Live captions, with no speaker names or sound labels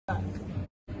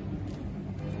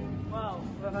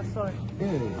Werrason.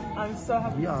 Hey. I'm so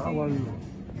happy Yeah, to see how are you?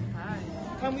 Hi.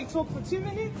 Can we talk for 2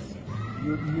 minutes?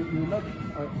 You like,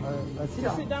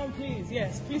 Sit down, please.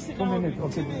 Yes, please sit 2 down. minutes,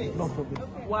 okay. 2 minutes. No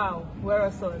problem. Wow,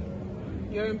 Werrason.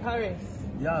 You're in Paris.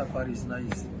 Yeah, Paris,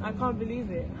 nice. I can't believe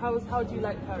it. How do you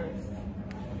like Paris?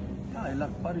 Yeah, I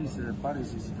like Paris.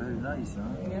 Paris is very nice, huh?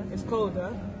 Yeah, it's cold,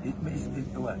 huh?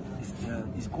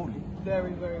 It's cold.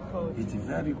 Very, very cold. It's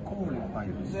very cold in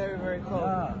Paris. Very, very cold.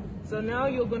 Yeah. So now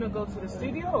you're gonna go to the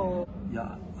studio, or?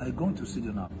 Yeah, I going to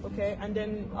studio now. Okay, and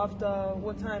then after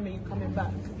what time are you coming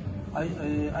back?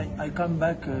 I come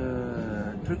back 3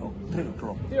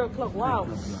 o'clock. 3 o'clock. Wow.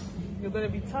 3 o'clock, yeah. You're gonna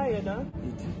be tired, huh?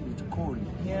 It's cold.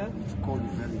 Yeah. It's cold,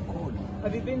 very cold.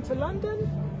 Have you been to London?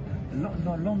 No,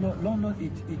 London.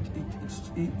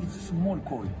 It's small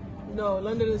cold. No,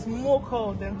 London is more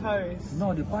cold than Paris.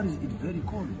 No, the Paris is very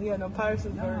cold. Yeah, no, Paris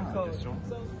is very cold. So,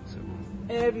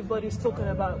 Everybody's talking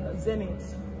about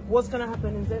Zenith. What's gonna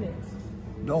happen in Zenith?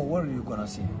 don't worry, you're gonna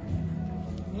see.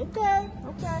 Okay.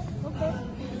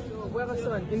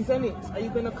 Werrason, in Zenith, are you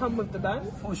gonna come with the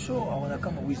band? For sure, I wanna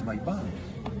come with my band.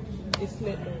 It's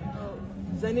lit then.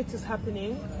 Zenith is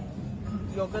happening.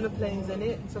 You're gonna play in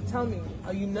Zenith. So tell me,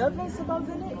 are you nervous about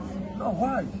Zenith? No,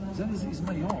 why? Zenith is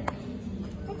my home.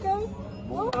 Okay.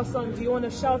 Well, Werrason, do you want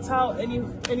to shout out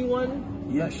anyone?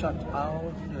 Yeah, shout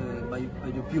out my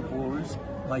the pupils,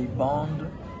 my band,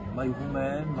 my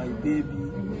woman, my baby,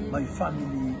 my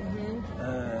family,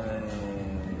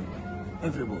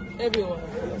 everybody. Everyone.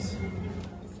 Yes.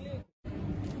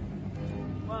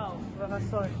 Wow,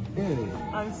 Werrason. Hey.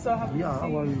 I'm so happy Yeah, to see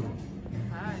how are you?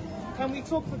 Hi. Can we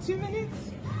talk for 2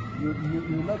 minutes? You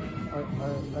like,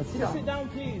 Sit down,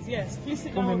 please. Yes, please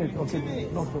sit 2 down. minutes, okay. 2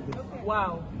 minutes. No problem.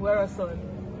 Wow, Werrason.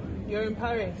 You're in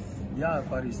Paris. Yeah,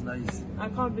 Paris, nice. I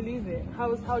can't believe it.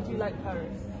 How do you like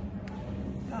Paris?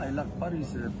 Yeah, I like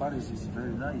Paris. Paris is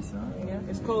very nice, huh? Yeah,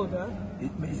 it's cold, huh?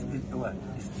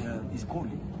 It's cold.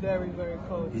 Very, very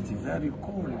cold. It's very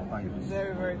cold in Paris.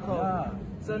 Very, very cold. Yeah.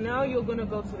 So now you're gonna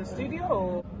go to the studio,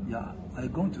 or? Yeah, I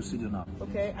going to studio now.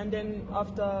 Okay, and then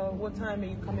after what time are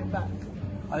you coming back?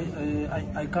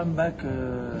 I come back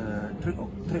 3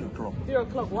 o'clock. 3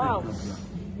 o'clock. Wow. 3 o'clock, yeah.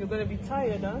 You're gonna be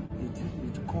tired, huh?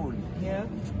 It's cold. Yeah.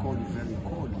 It's cold, very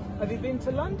cold. Have you been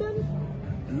to London?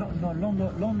 No,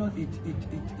 London.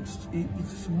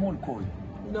 It's small cold.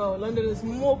 No, London is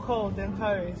more cold than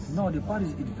Paris. No, the Paris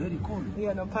is very cold.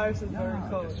 Yeah, no, Paris is very Yeah,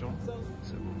 cold. so,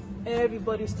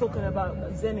 Everybody's talking about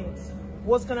Zenith.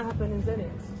 What's gonna happen in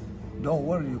Zenith? don't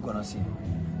worry, you're gonna see.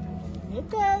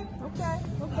 Okay.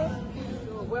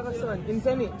 Werrason, in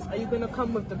Zenith, are you gonna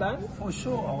come with the band? For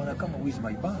sure, I wanna come with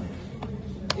my band.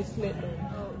 It's lit then.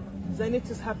 Zenith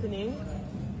is happening.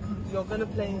 You're gonna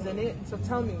play in Zenith. So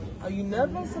tell me, are you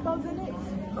nervous about Zenith?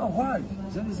 No, why?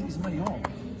 Zenith is my home.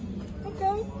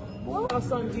 Okay. Well,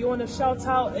 Werrason, do you want to shout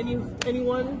out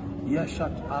anyone? Yeah,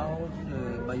 shout out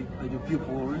my the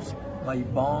pupils, my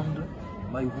band,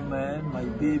 my woman, my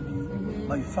baby,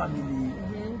 my family,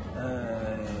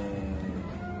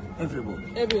 everybody.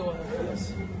 Everyone.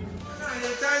 Yes.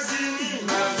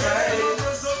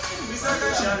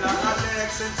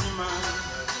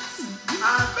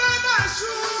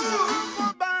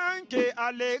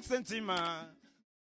 Alex Sentiment.